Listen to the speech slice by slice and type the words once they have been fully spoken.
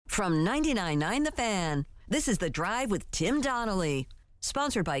From 99.9 The Fan, this is The Drive with Tim Donnelly.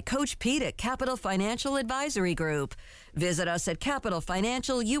 Sponsored by Coach Pete at Capital Financial Advisory Group. Visit us at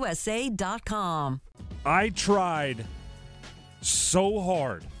capitalfinancialusa.com. I tried so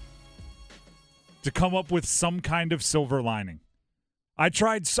hard to come up with some kind of silver lining.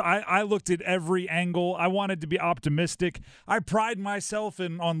 I looked at every angle. I wanted to be optimistic. I pride myself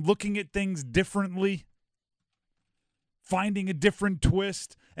on looking at things differently, finding a different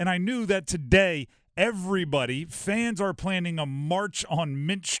twist. And I knew that today, fans are planning a march on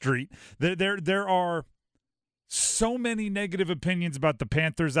Mint Street. There are so many negative opinions about the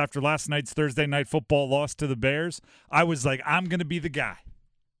Panthers after last night's Thursday Night Football loss to the Bears. I was like, I'm going to be the guy.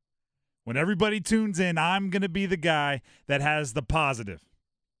 When everybody tunes in, I'm going to be the guy that has the positive.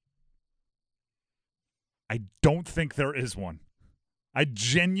 I don't think there is one. I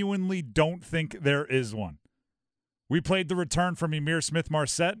genuinely don't think there is one. We played the return from Emir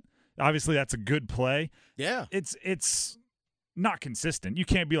Smith-Marset. Obviously, that's a good play. Yeah. It's not consistent. You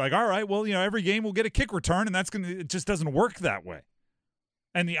can't be like, all right, well, every game we'll get a kick return, and it just doesn't work that way.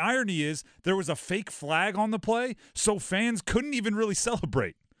 And the irony is there was a fake flag on the play, so fans couldn't even really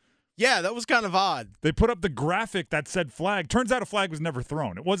celebrate. Yeah, that was kind of odd. They put up the graphic that said flag. Turns out a flag was never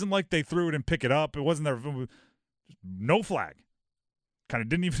thrown. It wasn't like they threw it and pick it up. It wasn't there. No flag. Kind of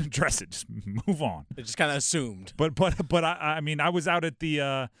didn't even address it. Just move on. It just kind of assumed. But I mean, I was out at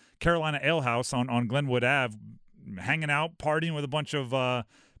the Carolina Ale House on Glenwood Ave, hanging out, partying with a bunch of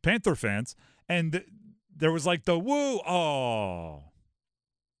Panther fans, and there was like the woo. Oh,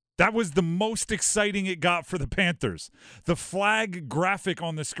 that was the most exciting it got for the Panthers. The flag graphic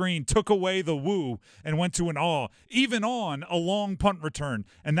on the screen took away the woo and went to an awe, even on a long punt return,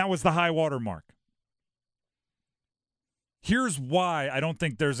 and that was the high water mark. Here's why I don't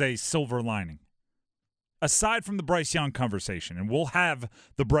think there's a silver lining. Aside from the Bryce Young conversation, and we'll have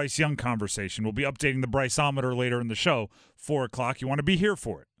the Bryce Young conversation. We'll be updating the Bryceometer later in the show, 4 o'clock. You want to be here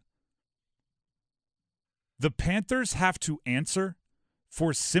for it. The Panthers have to answer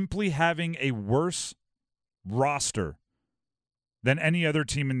for simply having a worse roster than any other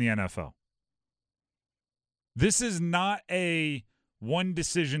team in the NFL. This is not a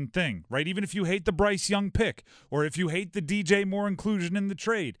one-decision thing, right? Even if you hate the Bryce Young pick, or if you hate the DJ Moore inclusion in the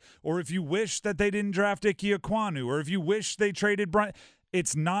trade, or if you wish that they didn't draft Ike Ekwonu, or if you wish they traded Brian,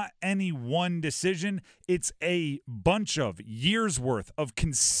 it's not any one decision. It's a bunch of years' worth of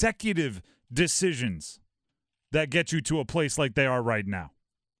consecutive decisions that get you to a place like they are right now.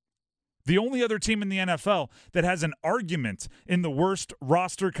 The only other team in the NFL that has an argument in the worst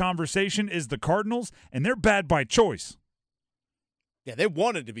roster conversation is the Cardinals, and they're bad by choice. Yeah, they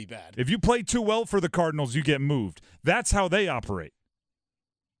wanted to be bad. If you play too well for the Cardinals, you get moved. That's how they operate.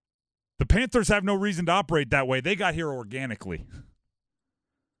 The Panthers have no reason to operate that way. They got here organically.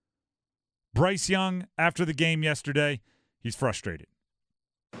 Bryce Young, after the game yesterday, he's frustrated.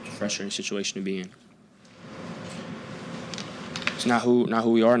 Frustrating situation to be in. It's not who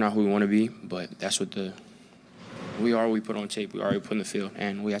we are, not who we want to be, but that's what we are. We put on tape. We are. We put in the field,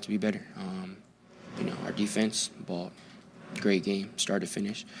 and we have to be better. Our defense, ball. Great game, start to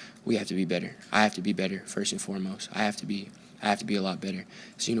finish. We have to be better. I have to be better first and foremost. I have to be a lot better.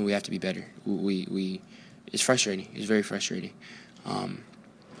 So we have to be better. It's frustrating. It's very frustrating.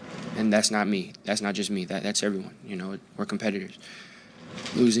 And that's not me. That's not just me. That's everyone. We're competitors.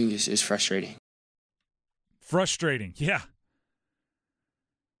 Losing is frustrating. Frustrating, yeah.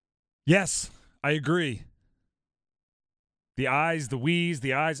 Yes, I agree. The eyes, the we's,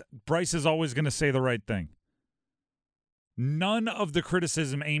 the eyes. Bryce is always going to say the right thing. None of the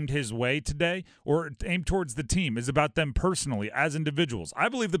criticism aimed his way today or aimed towards the team is about them personally as individuals. I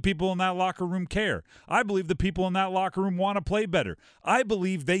believe the people in that locker room care. I believe the people in that locker room want to play better. I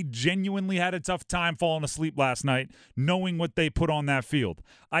believe they genuinely had a tough time falling asleep last night knowing what they put on that field.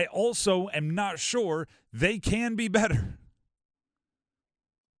 I also am not sure they can be better.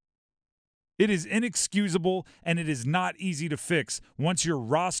 It is inexcusable, and it is not easy to fix once your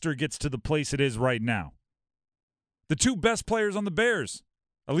roster gets to the place it is right now. The two best players on the Bears,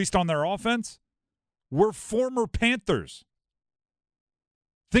 at least on their offense, were former Panthers.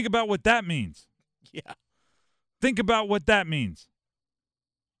 Think about what that means. Yeah. Think about what that means.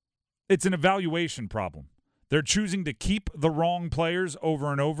 It's an evaluation problem. They're choosing to keep the wrong players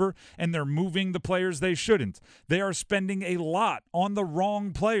over and over, and they're moving the players they shouldn't. They are spending a lot on the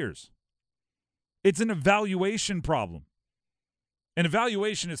wrong players. It's an evaluation problem. An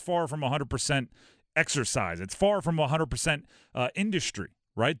evaluation is far from 100% exercise. It's far from 100% industry,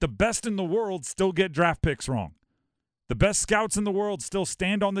 right? The best in the world still get draft picks wrong. The best scouts in the world still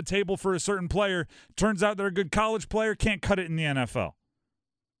stand on the table for a certain player. Turns out they're a good college player, can't cut it in the NFL.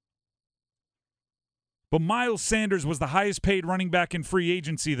 But Miles Sanders was the highest paid running back in free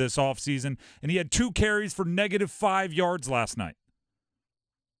agency this offseason, and he had 2 carries for -5 yards last night.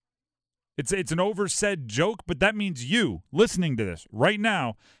 It's an oversaid joke, but that means you, listening to this right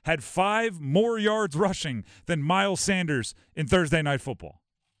now, had 5 more yards rushing than Miles Sanders in Thursday Night Football.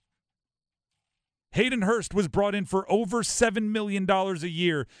 Hayden Hurst was brought in for over $7 million a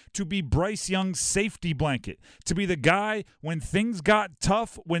year to be Bryce Young's safety blanket, to be the guy when things got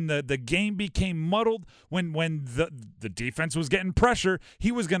tough, when the game became muddled, when the defense was getting pressure,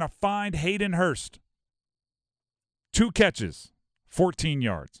 he was going to find Hayden Hurst. 2 catches, 14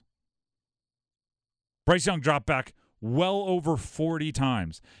 yards. Bryce Young dropped back well over 40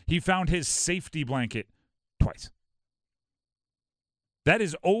 times. He found his safety blanket twice. That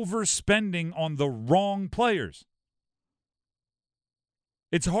is overspending on the wrong players.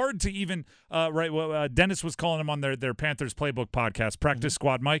 It's hard to even, Dennis was calling him on their Panthers Playbook podcast, Practice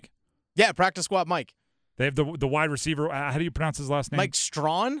Squad Mike. Yeah, Practice Squad Mike. They have the wide receiver. How do you pronounce his last name? Mike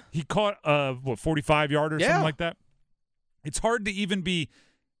Strawn. He caught 45-yarder or something like that. It's hard to even be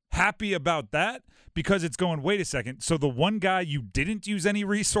happy about that because it's going, wait a second. So the one guy you didn't use any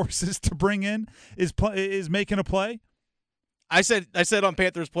resources to bring in is making a play? I said on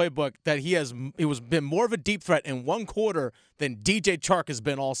Panthers Playbook that he was been more of a deep threat in one quarter than DJ Chark has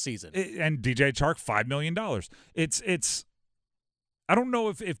been all season. And DJ Chark, $5 million. It's I don't know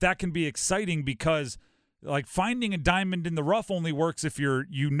if that can be exciting because like finding a diamond in the rough only works if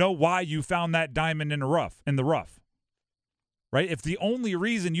you know why you found that diamond in the rough. Right? If the only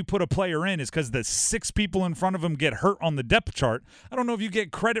reason you put a player in is because the 6 people in front of him get hurt on the depth chart, I don't know if you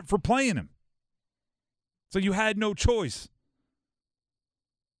get credit for playing him. So you had no choice.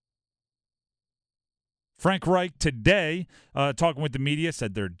 Frank Reich today, talking with the media,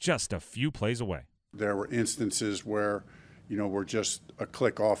 said they're just a few plays away. There were instances where, we're just a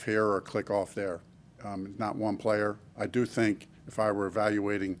click off here or a click off there. Not one player. I do think if I were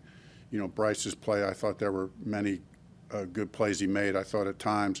evaluating, Bryce's play, I thought there were many good plays he made. I thought at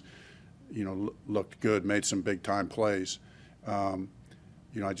times, looked good, made some big-time plays.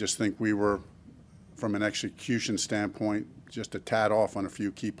 I just think we were, from an execution standpoint, just a tad off on a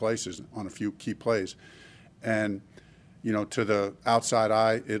few key plays. And, to the outside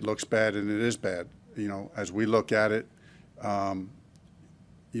eye, it looks bad and it is bad. As we look at it,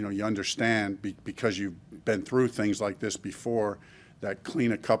 you understand because you've been through things like this before that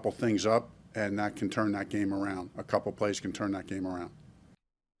clean a couple things up and that can turn that game around. A couple plays can turn that game around.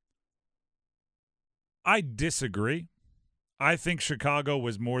 I disagree. I think Chicago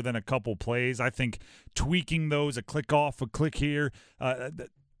was more than a couple plays. I think tweaking those, a click off, a click here,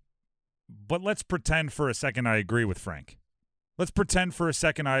 but let's pretend for a second I agree with Frank. Let's pretend for a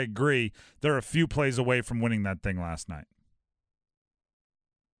second I agree they're a few plays away from winning that thing last night.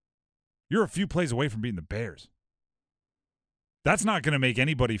 You're a few plays away from beating the Bears. That's not going to make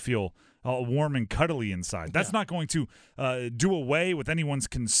anybody feel warm and cuddly inside. That's not going to do away with anyone's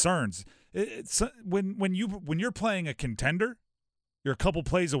concerns. When you're playing a contender, you're a couple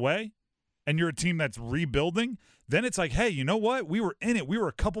plays away, and you're a team that's rebuilding, then it's like, hey, you know what? We were in it. We were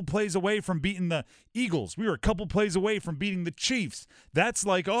a couple plays away from beating the Eagles. We were a couple plays away from beating the Chiefs. That's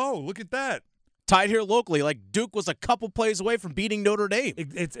like, oh, look at that. Tied here locally, like Duke was a couple plays away from beating Notre Dame.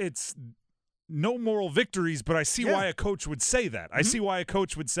 It's no moral victories, but I see why a coach would say that. I see why a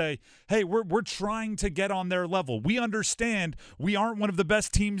coach would say, hey, we're trying to get on their level. We understand we aren't one of the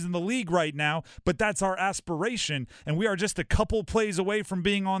best teams in the league right now, but that's our aspiration, and we are just a couple plays away from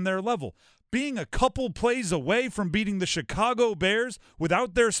being on their level. Being a couple plays away from beating the Chicago Bears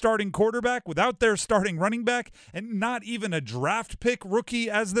without their starting quarterback, without their starting running back, and not even a draft pick rookie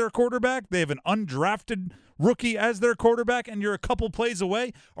as their quarterback. They have an undrafted rookie as their quarterback, and you're a couple plays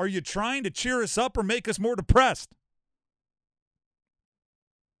away. Are you trying to cheer us up or make us more depressed?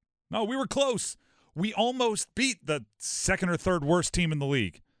 No, we were close. We almost beat the second or third worst team in the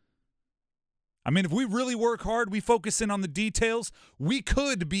league. I mean, if we really work hard, we focus in on the details, we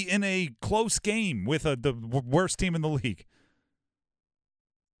could be in a close game with the worst team in the league,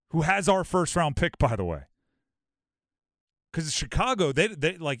 who has our first-round pick, by the way. Because Chicago,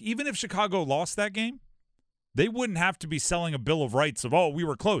 they like, even if Chicago lost that game, they wouldn't have to be selling a bill of rights of, oh, we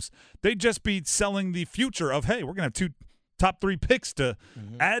were close. They'd just be selling the future of, hey, we're going to have 2 top 3 picks to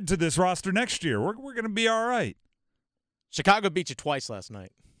add to this roster next year. We're going to be all right. Chicago beat you twice last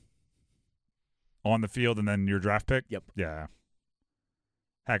night. On the field and then your draft pick? Yep. Yeah.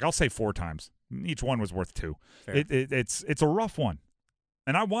 Heck, I'll say 4 times. Each one was worth 2. Fair. It's a rough one.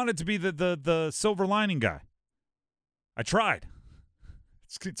 And I wanted to be the silver lining guy. I tried.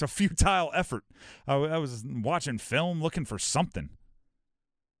 It's a futile effort. I was watching film looking for something.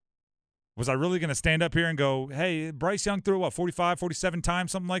 Was I really going to stand up here and go, hey, Bryce Young threw, 45, 47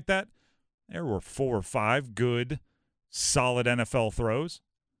 times, something like that? There were 4 or 5 good, solid NFL throws.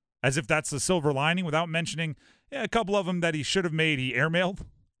 As if that's the silver lining without mentioning a couple of them that he should have made, he airmailed.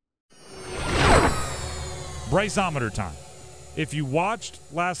 Bryceometer time. If you watched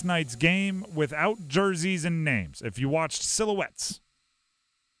last night's game without jerseys and names, if you watched silhouettes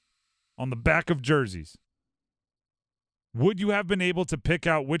on the back of jerseys, would you have been able to pick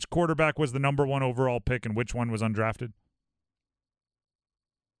out which quarterback was the number 1 overall pick and which one was undrafted?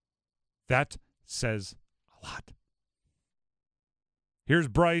 That says a lot. Here's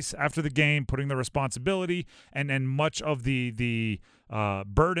Bryce after the game putting the responsibility and much of the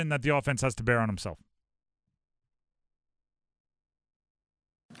burden that the offense has to bear on himself.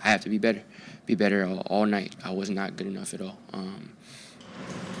 I have to be better all night. I was not good enough at all.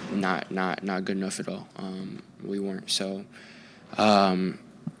 Not good enough at all. We weren't. So, gotta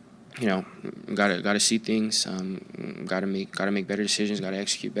see things. Gotta make better decisions. Gotta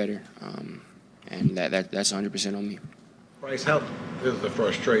execute better. And that's 100% on me. Bryce, how is the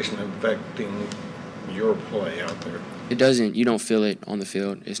frustration affecting your play out there? It doesn't. You don't feel it on the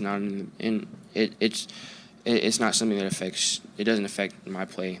field. It's not it's not something that affects. It doesn't affect my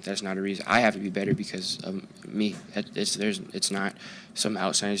play. That's not a reason. I have to be better because of me. It's not some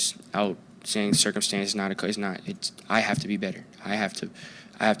outstanding circumstance. It's not. I have to be better. I have to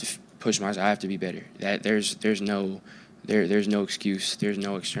push myself. I have to be better. There's no excuse. There's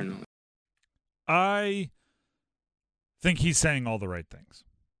no external. I think he's saying all the right things.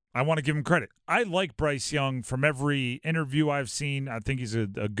 I want to give him credit. I like Bryce Young from every interview I've seen. I think he's a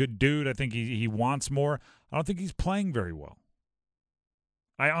good dude. I think he wants more. I don't think he's playing very well.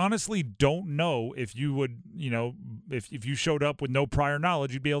 I honestly don't know if you would, if you showed up with no prior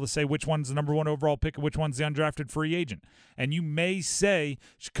knowledge, you'd be able to say which one's the number 1 overall pick and which one's the undrafted free agent. And you may say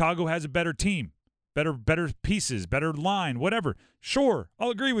Chicago has a better team, better pieces, better line, whatever. Sure, I'll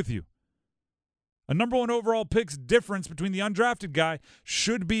agree with you. A number 1 overall pick's difference between the undrafted guy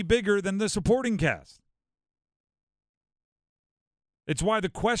should be bigger than the supporting cast. It's why the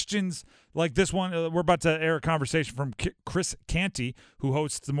questions like this one, we're about to air a conversation from Chris Canty, who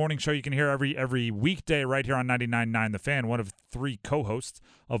hosts the morning show you can hear every weekday right here on 99.9 The Fan, one of 3 co-hosts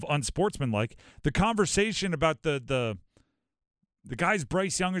of Unsportsmanlike. The conversation about the guys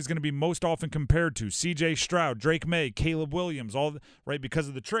Bryce Young is going to be most often compared to, C.J. Stroud, Drake May, Caleb Williams, all right, because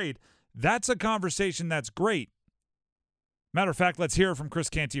of the trade. That's a conversation that's great. Matter of fact, let's hear it from Chris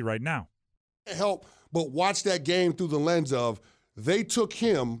Canty right now. Help but watch that game through the lens of they took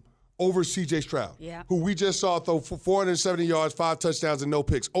him over C.J. Stroud, who we just saw throw for 470 yards, 5 touchdowns, and no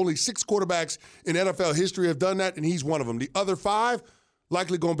picks. Only 6 quarterbacks in NFL history have done that, and he's one of them. The other 5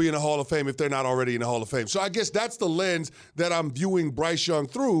 likely going to be in the Hall of Fame if they're not already in the Hall of Fame. So I guess that's the lens that I'm viewing Bryce Young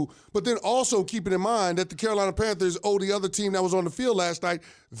through, but then also keeping in mind that the Carolina Panthers owe the other team that was on the field last night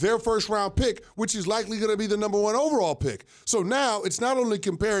their first-round pick, which is likely going to be the number 1 overall pick. So now it's not only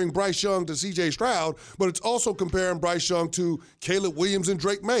comparing Bryce Young to C.J. Stroud, but it's also comparing Bryce Young to Caleb Williams and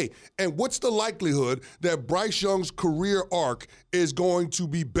Drake May. And what's the likelihood that Bryce Young's career arc is going to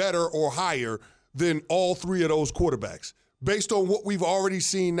be better or higher than all 3 of those quarterbacks? Based on what we've already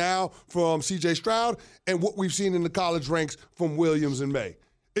seen now from C.J. Stroud and what we've seen in the college ranks from Williams and May.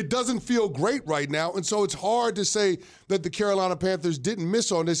 It doesn't feel great right now, and so it's hard to say that the Carolina Panthers didn't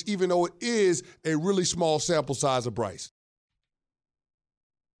miss on this, even though it is a really small sample size of Bryce.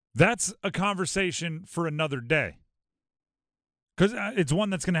 That's a conversation for another day. Because it's one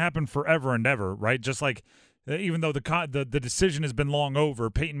that's going to happen forever and ever, right? Just like even though the decision has been long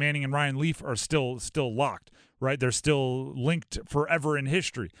over, Peyton Manning and Ryan Leaf are still locked, right? They're still linked forever in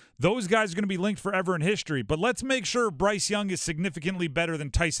history. Those guys are going to be linked forever in history, but let's make sure Bryce Young is significantly better than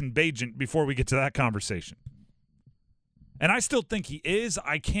Tyson Bagent before we get to that conversation. And I still think he is.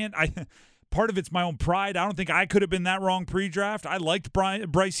 Part of it's my own pride. I don't think I could have been that wrong pre-draft. I liked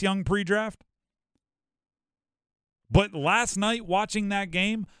Bryce Young pre-draft. But last night, watching that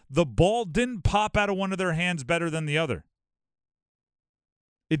game, the ball didn't pop out of one of their hands better than the other.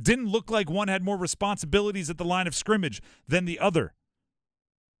 It didn't look like one had more responsibilities at the line of scrimmage than the other.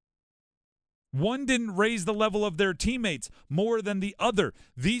 One didn't raise the level of their teammates more than the other.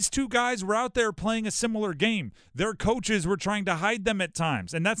 These 2 guys were out there playing a similar game. Their coaches were trying to hide them at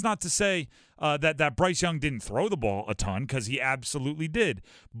times. And that's not to say that Bryce Young didn't throw the ball a ton, because he absolutely did.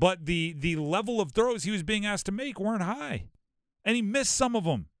 But the level of throws he was being asked to make weren't high. And he missed some of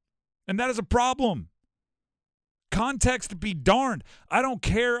them. And that is a problem. Context be darned. I don't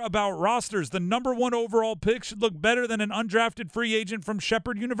care about rosters. The number 1 overall pick should look better than an undrafted free agent from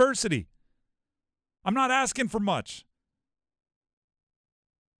Shepherd University. I'm not asking for much.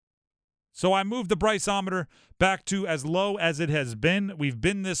 So I moved the Bryceometer back to as low as it has been. We've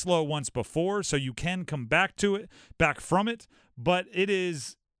been this low once before, so you can come back from it, but it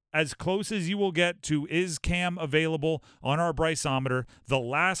is as close as you will get to is Cam available on our Bryceometer. The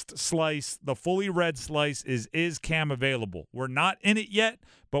last slice, the fully read slice, is Cam available. We're not in it yet,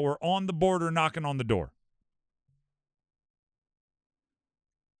 but we're on the border knocking on the door.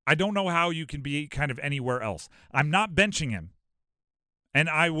 I don't know how you can be kind of anywhere else. I'm not benching him. And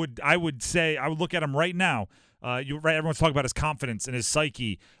I would look at him right now. Everyone's talking about his confidence and his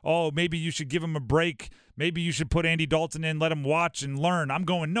psyche. Oh, maybe you should give him a break. Maybe you should put Andy Dalton in, let him watch and learn. I'm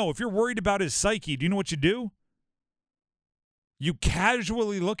going, no. If you're worried about his psyche, do you know what you do? You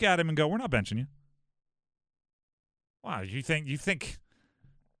casually look at him and go, we're not benching you. Wow, you think,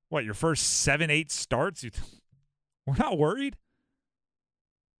 what, your first 7-8 starts? We're not worried?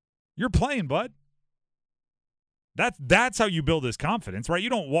 You're playing, bud. That's how you build his confidence, right? You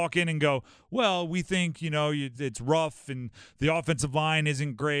don't walk in and go, well, we think, it's rough and the offensive line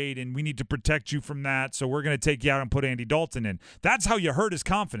isn't great and we need to protect you from that, so we're going to take you out and put Andy Dalton in. That's how you hurt his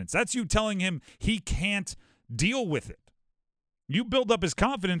confidence. That's you telling him he can't deal with it. You build up his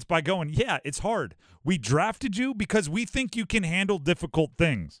confidence by going, yeah, it's hard. We drafted you because we think you can handle difficult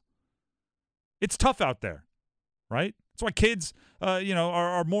things. It's tough out there, right? That's why kids,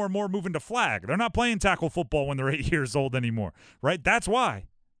 are more and more moving to flag. They're not playing tackle football when they're 8 years old anymore, right? That's why.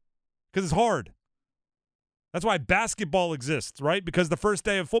 Because it's hard. That's why basketball exists, right? Because the first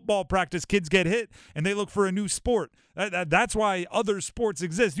day of football practice, kids get hit and they look for a new sport. That's why other sports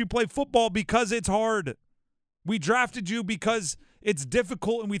exist. You play football because it's hard. We drafted you because it's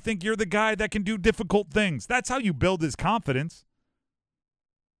difficult and we think you're the guy that can do difficult things. That's how you build his confidence.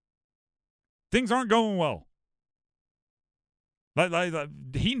 Things aren't going well.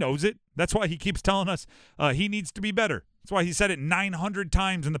 He knows it. That's why he keeps telling us he needs to be better. That's why he said it 900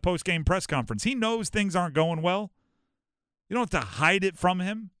 times in the post-game press conference. He knows things aren't going well. You don't have to hide it from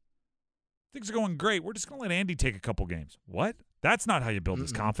him. Things are going great. We're just going to let Andy take a couple games. What? That's not how you build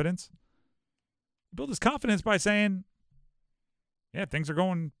his confidence. You build his confidence by saying, yeah, things are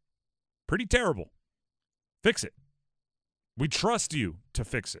going pretty terrible. Fix it. We trust you to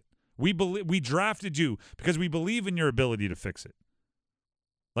fix it. We drafted you because we believe in your ability to fix it.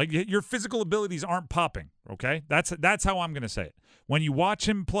 Like, your physical abilities aren't popping, okay? That's how I'm going to say it. When you watch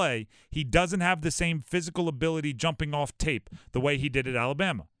him play, he doesn't have the same physical ability jumping off tape the way he did at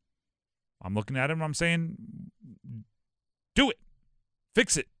Alabama. I'm looking at him and I'm saying, do it.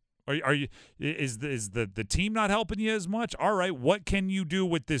 Fix it. Are you? Is the team not helping you as much? All right, what can you do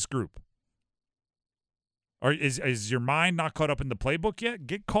with this group? Or is your mind not caught up in the playbook yet?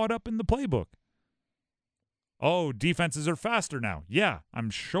 Get caught up in the playbook. Oh, defenses are faster now. Yeah,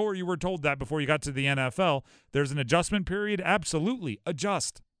 I'm sure you were told that before you got to the NFL. There's an adjustment period. Absolutely,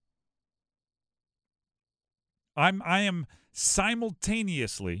 adjust. I am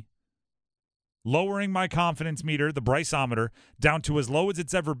simultaneously lowering my confidence meter, the Bryceometer, down to as low as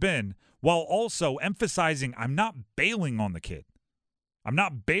it's ever been, while also emphasizing I'm not bailing on the kid. I'm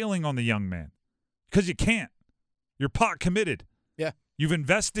not bailing on the young man. Because you can't. You're pot committed. Yeah. You've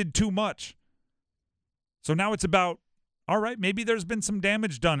invested too much. So now it's about, all right, maybe there's been some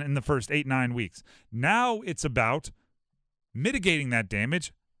damage done in the first 8-9 weeks. Now it's about mitigating that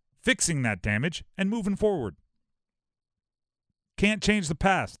damage, fixing that damage, and moving forward. Can't change the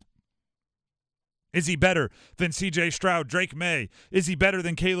past. Is he better than C.J. Stroud, Drake May? Is he better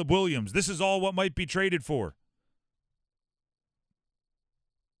than Caleb Williams? This is all what might be traded for.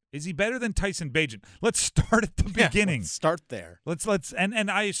 Is he better than Tyson Bagent? Let's start at the beginning. Let's start there. Let's and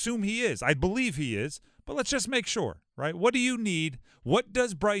I assume he is. I believe he is, but let's just make sure, right? What do you need? What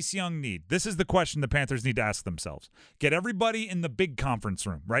does Bryce Young need? This is the question the Panthers need to ask themselves. Get everybody in the big conference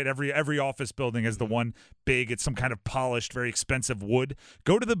room, right? Every office building has the one big, it's some kind of polished, very expensive wood.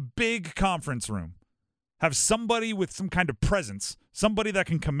 Go to the big conference room. Have somebody with some kind of presence, somebody that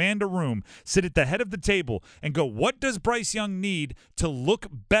can command a room, sit at the head of the table and go, what does Bryce Young need to look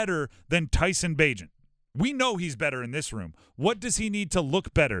better than Tyson Bagent? We know he's better in this room. What does he need to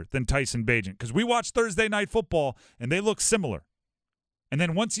look better than Tyson Bagent? Because we watch Thursday Night Football, and they look similar. And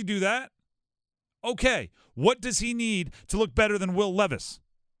then once you do that, okay, what does he need to look better than Will Levis?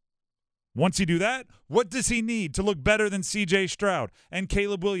 Once you do that, what does he need to look better than C.J. Stroud and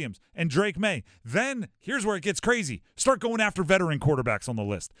Caleb Williams and Drake May? Then, here's where it gets crazy. Start going after veteran quarterbacks on the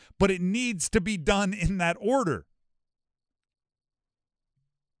list. But it needs to be done in that order.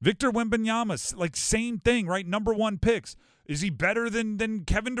 Victor Wembanyama, like same thing, right? Number 1 picks. Is he better than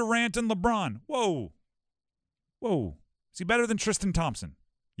Kevin Durant and LeBron? Whoa. Is he better than Tristan Thompson?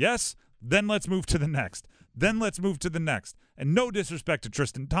 Yes? Then let's move to the next. Then let's move to the next. And no disrespect to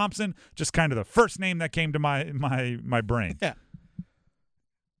Tristan Thompson, just kind of the first name that came to my brain. Yeah.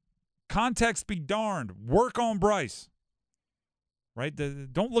 Context be darned. Work on Bryce. Right?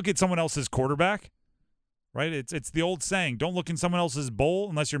 Don't look at someone else's quarterback. Right? It's the old saying, don't look in someone else's bowl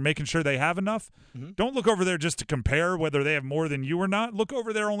unless you're making sure they have enough. Mm-hmm. Don't look over there just to compare whether they have more than you or not. Look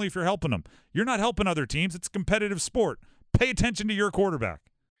over there only if you're helping them. You're not helping other teams. It's a competitive sport. Pay attention to your quarterback.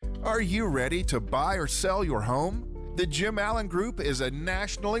 Are you ready to buy or sell your home? The Jim Allen Group is a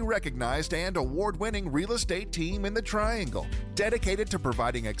nationally recognized and award-winning real estate team in the Triangle, dedicated to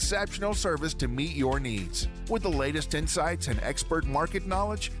providing exceptional service to meet your needs. With the latest insights and expert market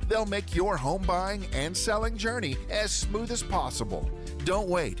knowledge, they'll make your home buying and selling journey as smooth as possible. Don't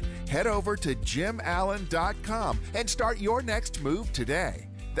wait. Head over to jimallen.com and start your next move today.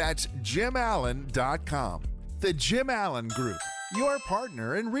 That's jimallen.com. The Jim Allen Group, your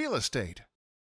partner in real estate.